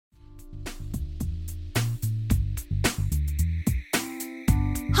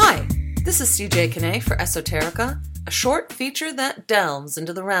This is CJ Kinney for Esoterica, a short feature that delves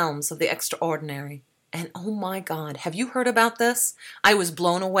into the realms of the extraordinary. And oh my God, have you heard about this? I was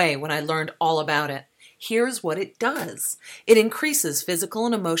blown away when I learned all about it. Here's what it does. It increases physical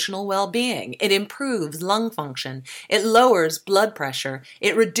and emotional well-being. It improves lung function. It lowers blood pressure.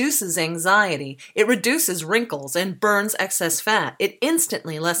 It reduces anxiety. It reduces wrinkles and burns excess fat. It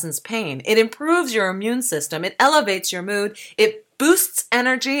instantly lessens pain. It improves your immune system. It elevates your mood. It boosts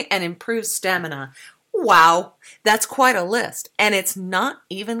energy and improves stamina. Wow, that's quite a list, and it's not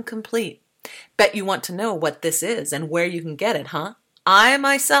even complete. Bet you want to know what this is and where you can get it, huh? I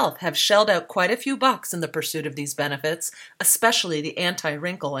myself have shelled out quite a few bucks in the pursuit of these benefits, especially the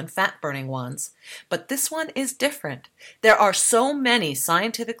anti-wrinkle and fat-burning ones. But this one is different. There are so many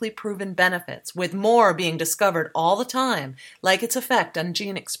scientifically proven benefits, with more being discovered all the time, like its effect on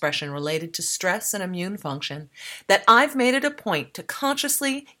gene expression related to stress and immune function, that I've made it a point to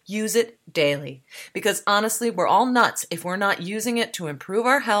consciously use it daily. Because honestly, we're all nuts if we're not using it to improve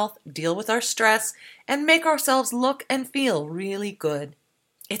our health, deal with our stress, and make ourselves look and feel really good.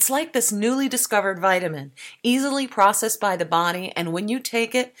 It's like this newly discovered vitamin, easily processed by the body, and when you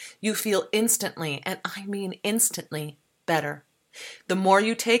take it, you feel instantly, and I mean instantly, better. The more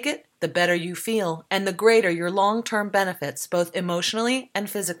you take it, the better you feel, and the greater your long-term benefits, both emotionally and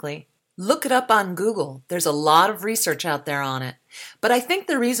physically. Look it up on Google. There's a lot of research out there on it. But I think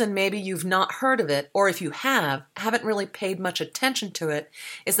the reason maybe you've not heard of it, or if you have, haven't really paid much attention to it,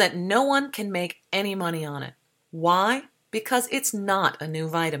 is that no one can make any money on it. Why? Because it's not a new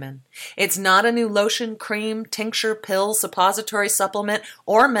vitamin. It's not a new lotion, cream, tincture, pill, suppository supplement,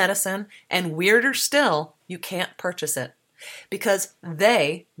 or medicine, and weirder still, you can't purchase it. Because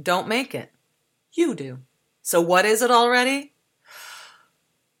they don't make it. You do. So what is it already?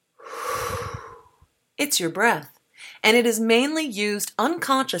 It's your breath, and it is mainly used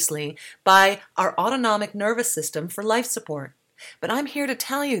unconsciously by our autonomic nervous system for life support. But I'm here to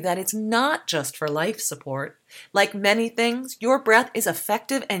tell you that it's not just for life support. Like many things, your breath is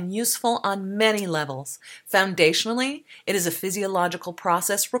effective and useful on many levels. Foundationally, it is a physiological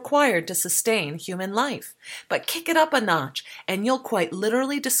process required to sustain human life. But kick it up a notch, and you'll quite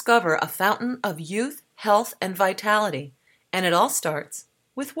literally discover a fountain of youth, health, and vitality. And it all starts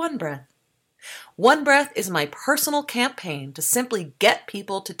with one breath. One Breath is my personal campaign to simply get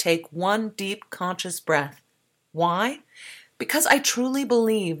people to take one deep, conscious breath. Why? Because I truly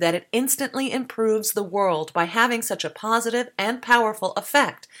believe that it instantly improves the world by having such a positive and powerful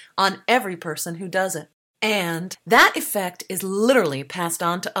effect on every person who does it. And that effect is literally passed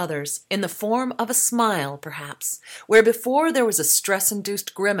on to others in the form of a smile, perhaps, where before there was a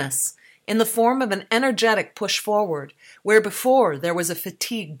stress-induced grimace, in the form of an energetic push forward, where before there was a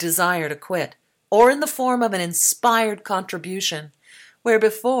fatigued desire to quit, or in the form of an inspired contribution, where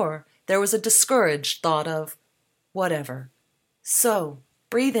before there was a discouraged thought of whatever. So,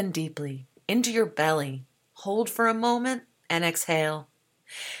 breathe in deeply, into your belly, hold for a moment, and exhale.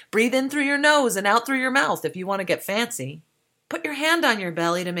 Breathe in through your nose and out through your mouth if you want to get fancy. Put your hand on your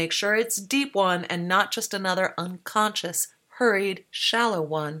belly to make sure it's a deep one and not just another unconscious, hurried, shallow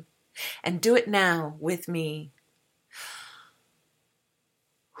one. And do it now with me.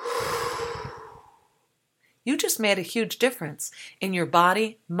 You just made a huge difference in your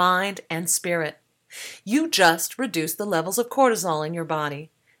body, mind, and spirit. You just reduced the levels of cortisol in your body.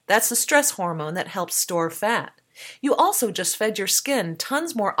 That's the stress hormone that helps store fat. You also just fed your skin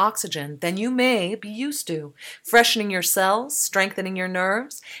tons more oxygen than you may be used to, freshening your cells, strengthening your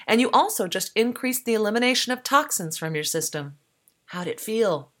nerves, and you also just increased the elimination of toxins from your system. How'd it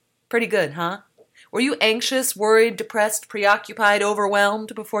feel? Pretty good, huh? Were you anxious, worried, depressed, preoccupied,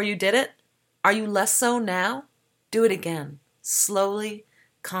 overwhelmed before you did it? Are you less so now? Do it again, slowly,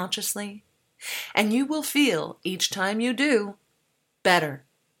 consciously, and you will feel, each time you do, better.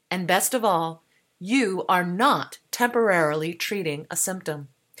 And best of all, you are not temporarily treating a symptom.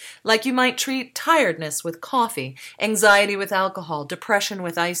 Like you might treat tiredness with coffee, anxiety with alcohol, depression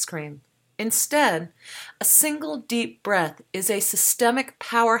with ice cream. Instead, a single deep breath is a systemic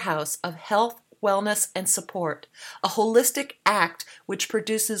powerhouse of health, wellness, and support, a holistic act which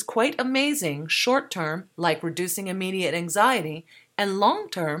produces quite amazing short-term, like reducing immediate anxiety, and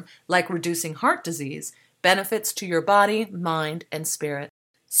long-term, like reducing heart disease, benefits to your body, mind, and spirit.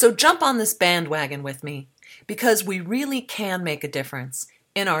 So jump on this bandwagon with me, because we really can make a difference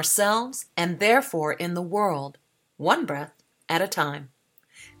in ourselves and therefore in the world, one breath at a time.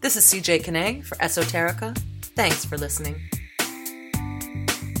 This is CJ Kinney for Esoterica. Thanks for listening.